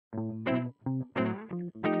Hello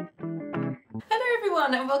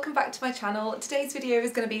everyone and welcome back to my channel. Today's video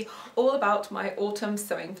is going to be all about my autumn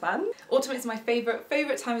sewing plan. Autumn is my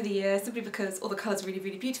favourite time of the year simply because all the colours are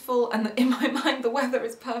really beautiful and in my mind the weather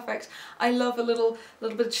is perfect. I love a little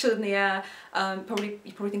bit of chill in the air. You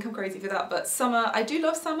probably think I'm crazy for that, but summer, I do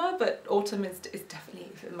love summer, but autumn is definitely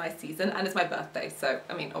my season, and it's my birthday, so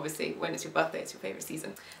I mean obviously when it's your birthday it's your favourite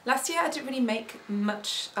season. Last year I didn't really make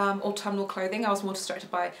much autumnal clothing. I was more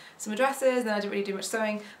distracted by some dresses and I didn't really do much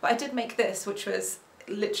sewing, but I did make this, which was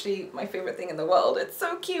literally my favourite thing in the world. It's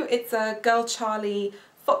so cute. It's a Girl Charlie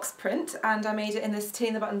fox print and I made it in this Tilly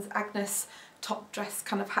and the Buttons Agnes top dress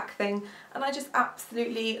kind of hack thing, and I just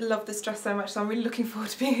absolutely love this dress so much, so I'm really looking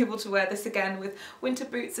forward to being able to wear this again with winter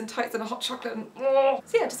boots and tights and a hot chocolate and so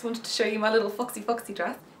yeah, I just wanted to show you my little foxy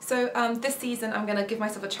dress. So this season I'm going to give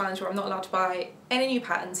myself a challenge where I'm not allowed to buy any new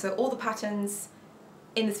patterns, so all the patterns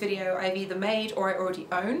in this video I've either made or I already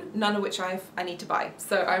own, none of which I need to buy.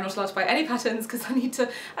 So I'm not allowed to buy any patterns because I need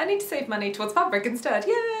to save money towards fabric instead,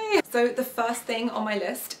 yay! So the first thing on my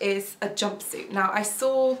list is a jumpsuit. Now I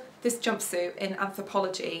saw this jumpsuit in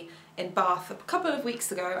Anthropology in Bath a couple of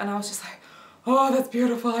weeks ago and I was just like, oh that's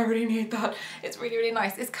beautiful, I really need that. It's really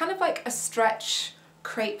nice. It's kind of like a stretch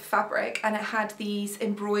crepe fabric and it had these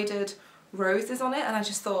embroidered roses on it and I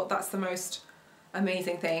just thought that's the most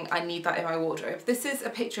amazing thing. I need that in my wardrobe. This is a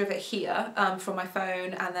picture of it here from my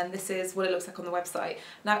phone, and then this is what it looks like on the website.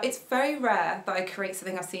 Now it's very rare that I create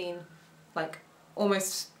something I've seen like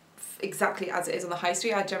almost exactly as it is on the high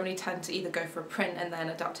street. I generally tend to either go for a print and then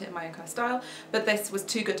adapt it in my own kind of style, but this was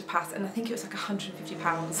too good to pass and I think it was like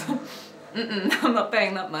 £150. I'm not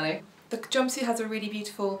paying that money. The jumpsuit has a really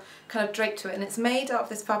beautiful kind of drape to it and it's made out of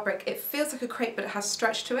this fabric. It feels like a crepe but it has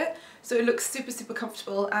stretch to it, so it looks super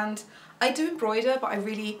comfortable, and I do embroider but I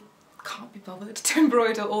really can't be bothered to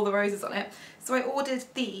embroider all the roses on it. So I ordered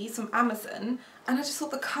these from Amazon and I just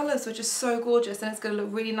thought the colours were just so gorgeous and it's going to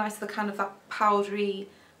look really nice with the kind of that powdery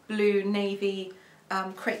blue navy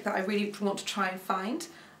crepe that I really want to try and find.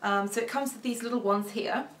 So it comes with these little ones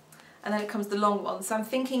here and then it comes the long ones. So I'm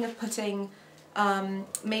thinking of putting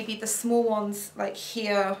maybe the small ones like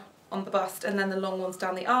here on the bust and then the long ones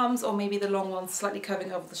down the arms, or maybe the long ones slightly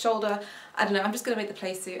curving over the shoulder. I don't know, I'm just going to make the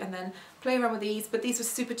play suit and then play around with these, but these were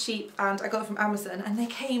super cheap and I got them from Amazon and they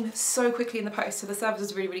came so quickly in the post, so the service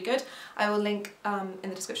was really good. I will link in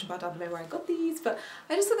the description bar down below where I got these, but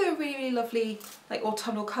I just thought they were really lovely like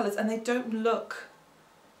autumnal colours and they don't look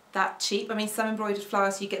that cheap. I mean some embroidered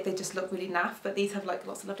flowers you get, they just look really naff, but these have like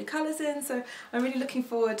lots of lovely colours in, so I'm really looking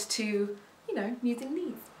forward to, you know, using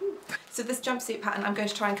these. So this jumpsuit pattern, I'm going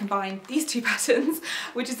to try and combine these two patterns,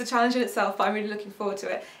 which is a challenge in itself, but I'm really looking forward to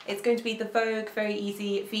it. It's going to be the Vogue Very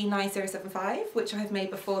Easy V9075, which I have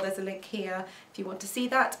made before. There's a link here if you want to see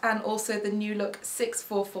that, and also the New Look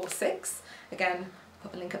 6446. Again,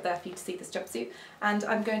 put a link up there for you to see this jumpsuit. And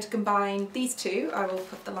I'm going to combine these two. I will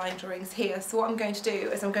put the line drawings here. So what I'm going to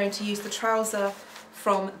do is I'm going to use the trouser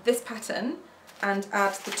from this pattern and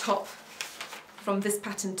add the top from this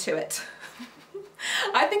pattern to it.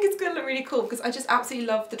 I think it's going to look really cool because I just absolutely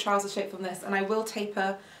love the trouser shape from this, and I will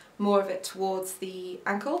taper more of it towards the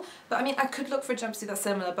ankle. But I mean I could look for a jumpsuit that's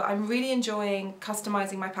similar, but I'm really enjoying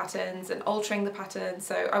customising my patterns and altering the pattern,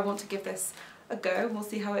 so I want to give this a go and we'll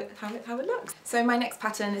see how it looks. So my next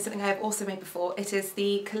pattern is something I have also made before. It is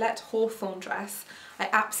the Colette Hawthorne dress. I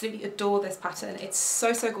absolutely adore this pattern. It's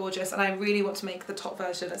so gorgeous and I really want to make the top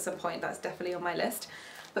version at some point. That's definitely on my list.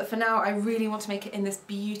 But for now, I really want to make it in this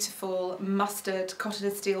beautiful mustard cotton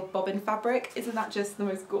and steel bobbin fabric. Isn't that just the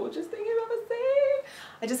most gorgeous thing you've ever seen?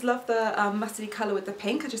 I just love the mustardy colour with the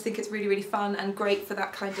pink. I just think it's really fun and great for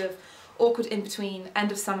that kind of awkward in-between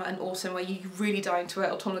end of summer and autumn where you really dying to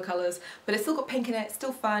wear autumnal colours, but it's still got pink in it, it's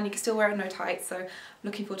still fun, you can still wear it no tights, so I'm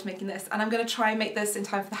looking forward to making this. And I'm going to try and make this in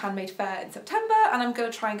time for the Handmade Fair in September, and I'm going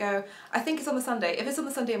to try and go, I think it's on the Sunday. If it's on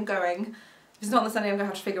the Sunday, I'm going. If it's not on the Sunday, I'm going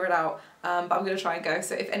to have to figure it out, but I'm going to try and go.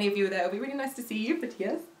 So if any of you are there, it'll be really nice to see you, but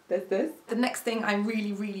yes, there's this. The next thing I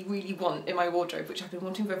really want in my wardrobe, which I've been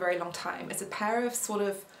wanting for a very long time, is a pair of sort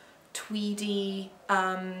of tweedy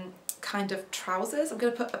kind of trousers. I'm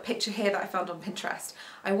going to put a picture here that I found on Pinterest.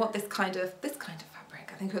 I want this kind of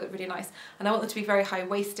fabric. I think it would look really nice, and I want them to be very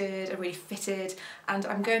high-waisted and really fitted, and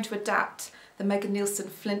I'm going to adapt the Megan Nielsen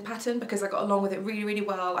Flint pattern because I got along with it really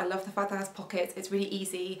well. I love the fact that it has pockets, it's really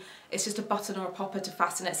easy, it's just a button or a popper to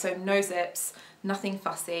fasten it, so no zips, nothing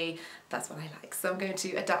fussy, that's what I like. So I'm going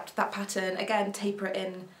to adapt that pattern, again taper it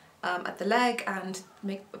in at the leg and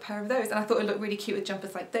make a pair of those, and I thought it looked really cute with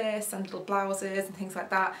jumpers like this and little blouses and things like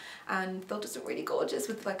that, and they'll just look really gorgeous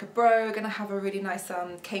with like a brogue, and I have a really nice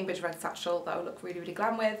Cambridge red satchel that will look really, really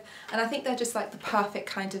glam with, and I think they're just like the perfect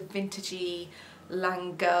kind of vintagey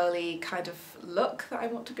lang girly kind of look that I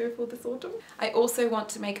want to go for this autumn. I also want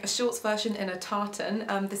to make a shorts version in a tartan.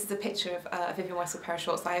 This is a picture of a Vivienne Westwood pair of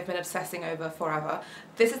shorts that I have been obsessing over forever.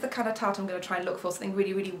 This is the kind of tartan I'm going to try and look for, something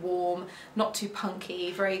really, really warm, not too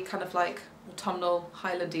punky, very kind of like autumnal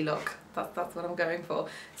Highlandy look. That's what I'm going for.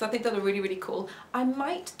 So I think that'll look really, really cool. I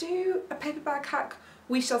might do a paper bag hack.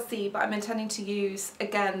 We shall see, but I'm intending to use,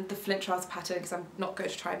 again, the Flint trouser pattern because I'm not going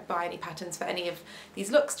to try and buy any patterns for any of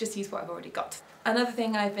these looks, just use what I've already got. Another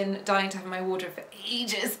thing I've been dying to have in my wardrobe for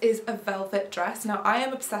ages is a velvet dress. Now, I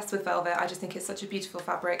am obsessed with velvet. I just think it's such a beautiful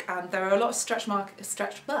fabric, and there are a lot of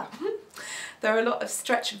there are a lot of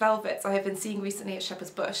stretch velvets I have been seeing recently at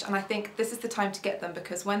Shepherd's Bush, and I think this is the time to get them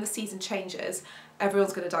because when the season changes,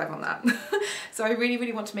 everyone's going to dive on that. So I really,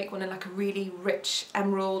 really want to make one in like a really rich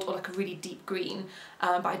emerald or like a really deep green,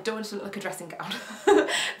 but I don't want it to look like a dressing gown.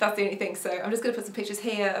 That's the only thing. So I'm just going to put some pictures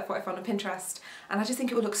here of what I found on Pinterest, and I just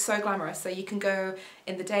think it will look so glamorous. So you can go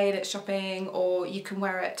in the day and it's shopping, or you can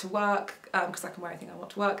wear it to work, because I can wear anything I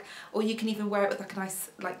want to work, or you can even wear it with like a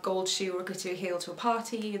nice like gold shoe or a glittery heel to a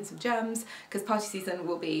party and some gems, because party season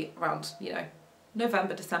will be around, you know,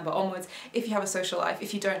 November, December onwards. If you have a social life,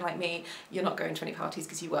 if you don't like me, you're not going to any parties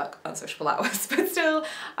because you work unsociable hours, but still,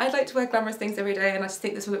 I'd like to wear glamorous things every day, and I just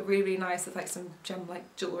think this will look really, really nice with like some gem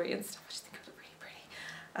like jewellery and stuff. I just think it would look really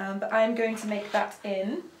pretty. But I'm going to make that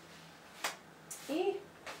in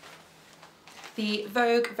the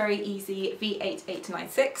Vogue Very Easy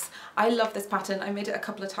V8896. I love this pattern. I made it a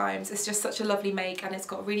couple of times. It's just such a lovely make, and it's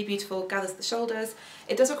got really beautiful gathers at the shoulders.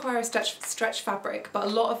 It does require a stretch fabric, but a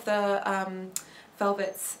lot of the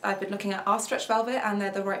velvets I've been looking at are stretch velvet, and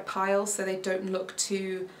they're the right pile, so they don't look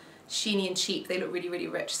too sheeny and cheap. They look really, really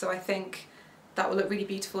rich. So I think that will look really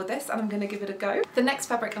beautiful with this, and I'm going to give it a go. The next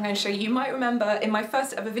fabric I'm going to show you might remember in my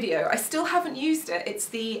first ever video. I still haven't used it. It's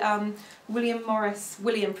the William Morris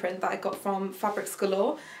William print that I got from Fabrics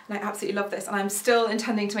Galore, and I absolutely love this, and I'm still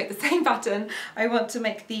intending to make the same pattern. I want to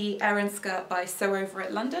make the Erin skirt by Sew Over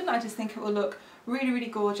It London. I just think it will look really, really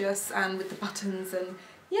gorgeous, and with the buttons, and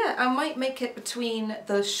yeah, I might make it between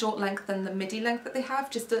the short length and the midi length that they have,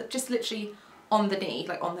 just literally on the knee,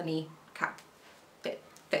 like on the knee cap bit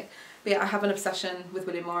thing. But yeah, I have an obsession with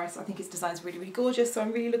William Morris. I think his design's really, really gorgeous, so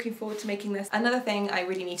I'm really looking forward to making this. Another thing I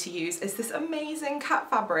really need to use is this amazing cat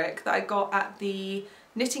fabric that I got at the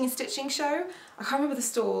Knitting and Stitching show. I can't remember the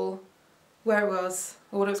stall, where it was,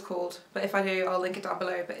 or what it was called, but if I do, I'll link it down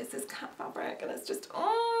below. But it's this cat fabric, and it's just,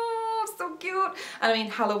 oh, so cute. And I mean,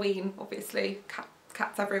 Halloween, obviously,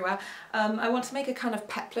 cats everywhere. I want to make a kind of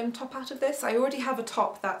peplum top out of this. I already have a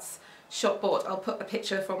top that's shop bought. I'll put a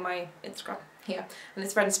picture from my Instagram here, and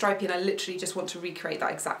it's red and stripy, and I literally just want to recreate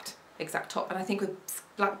that exact top, and I think with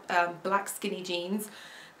black skinny jeans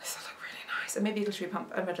this will look really nice, and maybe a glittery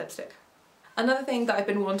pump and red lipstick. Another thing that I've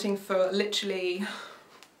been wanting for literally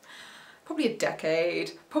probably a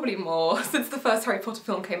decade, probably more, since the first Harry Potter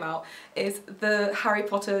film came out, is the Harry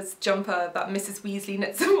Potter's jumper that Mrs. Weasley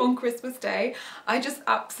knits them on Christmas Day. I just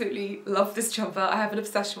absolutely love this jumper. I have an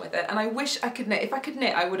obsession with it, and I wish I could knit. If I could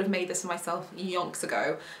knit, I would have made this for myself yonks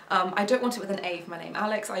ago. I don't want it with an A for my name,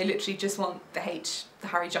 Alex. I literally just want the H, the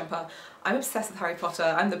Harry jumper. I'm obsessed with Harry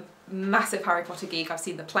Potter. I'm the massive Harry Potter geek. I've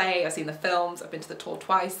seen the play, I've seen the films, I've been to the tour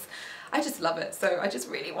twice. I just love it, so I just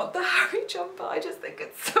really want the Harry jumper. I just think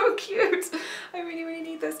it's so cute. I really, really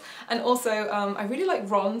need this. And also, I really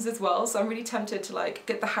like Ron's as well, so I'm really tempted to like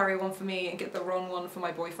get the Harry one for me and get the Ron one for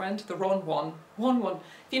my boyfriend. The Ron one. If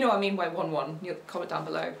you know what I mean by one, you'll comment down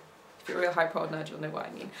below. If you're a real Harry Potter nerd, you'll know what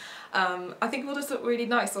I mean. I think it will just look really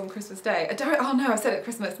nice on Christmas Day. Oh no, I said it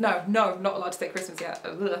Christmas. No, not allowed to say Christmas yet.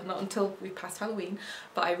 Ugh, not until we pass Halloween.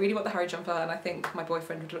 But I really want the Harry jumper, and I think my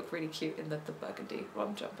boyfriend would look really cute in the burgundy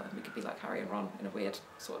Ron jumper. We could be like Harry and Ron in a weird,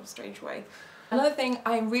 sort of strange way. Another thing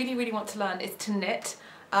I really, really want to learn is to knit.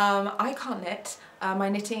 I can't knit. My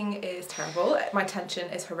knitting is terrible. My tension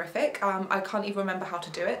is horrific. I can't even remember how to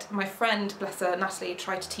do it. My friend, bless her, Natalie,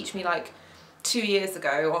 tried to teach me like 2 years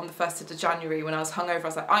ago on the 1st of January when I was hungover. I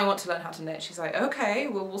was like, I want to learn how to knit. She's like, okay,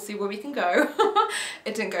 well, we'll see where we can go.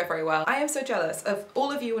 It didn't go very well. I am so jealous of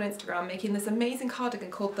all of you on Instagram making this amazing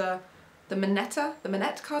cardigan called the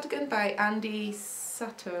Manette cardigan by Andy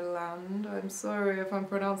Sutherland. I'm sorry if I'm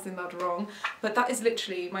pronouncing that wrong, but that is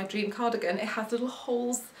literally my dream cardigan. It has little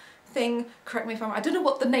holes thing, correct me if I'm wrong. I don't know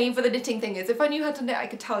what the name for the knitting thing is. If I knew how to knit, I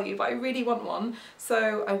could tell you, but I really want one.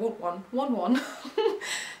 So I want one.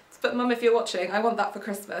 But Mum, if you're watching, I want that for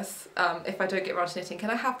Christmas if I don't get around to knitting. Can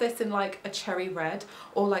I have this in like a cherry red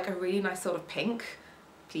or like a really nice sort of pink?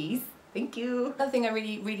 Please. Thank you. Another thing I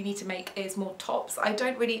really need to make is more tops. I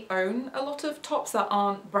don't really own a lot of tops that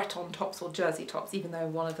aren't Breton tops or jersey tops, even though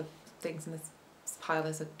one of the things in this pile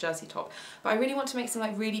is a jersey top. But I really want to make some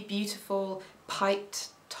like really beautiful piped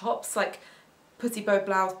tops, like pussy bow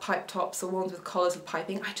blouse pipe tops or ones with collars with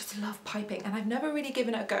piping. I just love piping and I've never really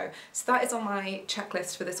given it a go. So that is on my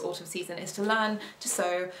checklist for this autumn season, is to learn to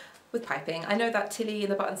sew with piping. I know that Tilly in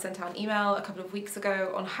the Button sent out an email a couple of weeks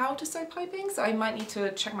ago on how to sew piping, so I might need to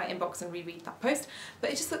check my inbox and reread that post. But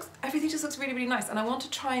it just looks, everything just looks really nice, and I want to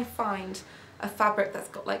try and find a fabric that's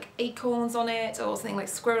got like acorns on it or something like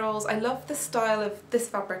squirrels. I love the style of this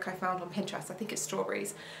fabric I found on Pinterest. I think it's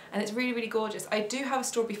strawberries, and it's really gorgeous. I do have a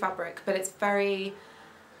strawberry fabric, but it's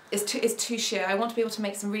too sheer. I want to be able to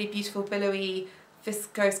make some really beautiful billowy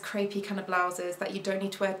viscose crepey kind of blouses that you don't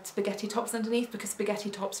need to wear spaghetti tops underneath, because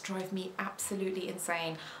spaghetti tops drive me absolutely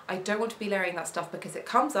insane. I don't want to be layering that stuff because it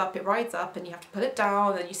comes up, it rides up, and you have to pull it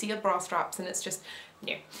down and you see your bra straps, and it's just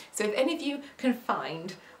no. So if any of you can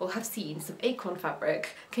find or have seen some acorn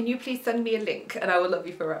fabric, can you please send me a link and I will love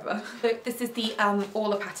you forever. So this is the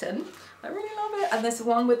Orla pattern. I really love it, and there's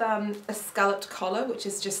one with a scalloped collar, which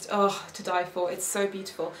is just to die for. It's so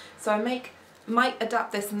beautiful. So I might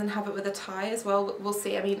adapt this and then have it with a tie as well. We'll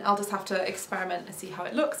see. I mean, I'll just have to experiment and see how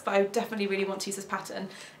it looks, but I definitely really want to use this pattern.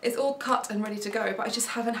 It's all cut and ready to go, but I just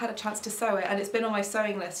haven't had a chance to sew it, and it's been on my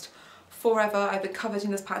sewing list forever. I've been covered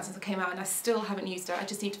in this pattern since it came out and I still haven't used it. I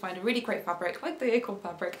just need to find a really great fabric like the acorn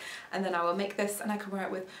fabric, and then I will make this and I can wear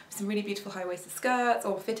it with some really beautiful high-waisted skirts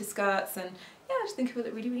or fitted skirts, and yeah, I just think it would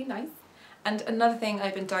look really nice. And another thing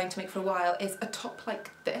I've been dying to make for a while is a top like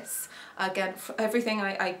this. Again, everything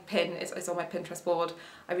I pin is on my Pinterest board.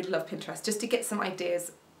 I really love Pinterest, just to get some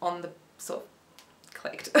ideas on the sort of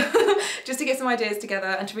clicked. Just to get some ideas together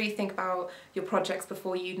and to really think about your projects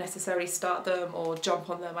before you necessarily start them or jump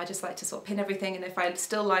on them. I just like to sort of pin everything, and if I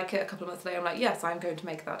still like it a couple of months later, I'm like, yes, I'm going to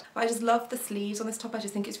make that. But I just love the sleeves on this top. I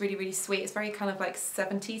just think it's really sweet. It's very kind of like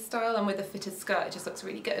 70s style, and with a fitted skirt it just looks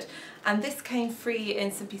really good. And this came free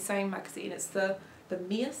in Simply Sewing magazine. It's the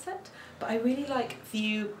Mia set, but I really like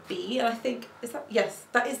View B, and I think, is that, yes,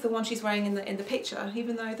 that is the one she's wearing in the picture,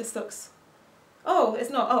 even though this looks, oh, it's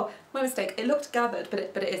not. Oh, my mistake. It looked gathered, but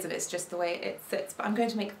it isn't. It's just the way it sits. But I'm going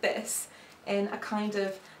to make this in a kind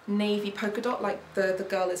of navy polka dot, like the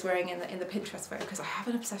girl is wearing in the Pinterest photo, because I have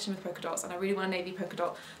an obsession with polka dots and I really want a navy polka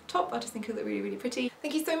dot top. I just think it would look really pretty.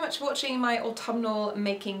 Thank you so much for watching my autumnal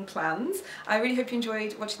making plans. I really hope you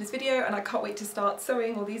enjoyed watching this video, and I can't wait to start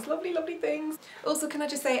sewing all these lovely things. Also, can I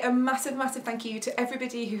just say a massive thank you to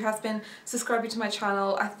everybody who has been subscribing to my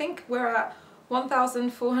channel. I think we're at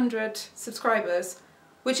 1,400 subscribers,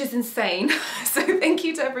 which is insane. So thank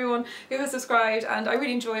you to everyone who has subscribed, and I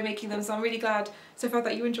really enjoy making them, so I'm really glad so far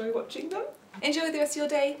that you enjoy watching them. Enjoy the rest of your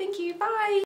day. Thank you. Bye.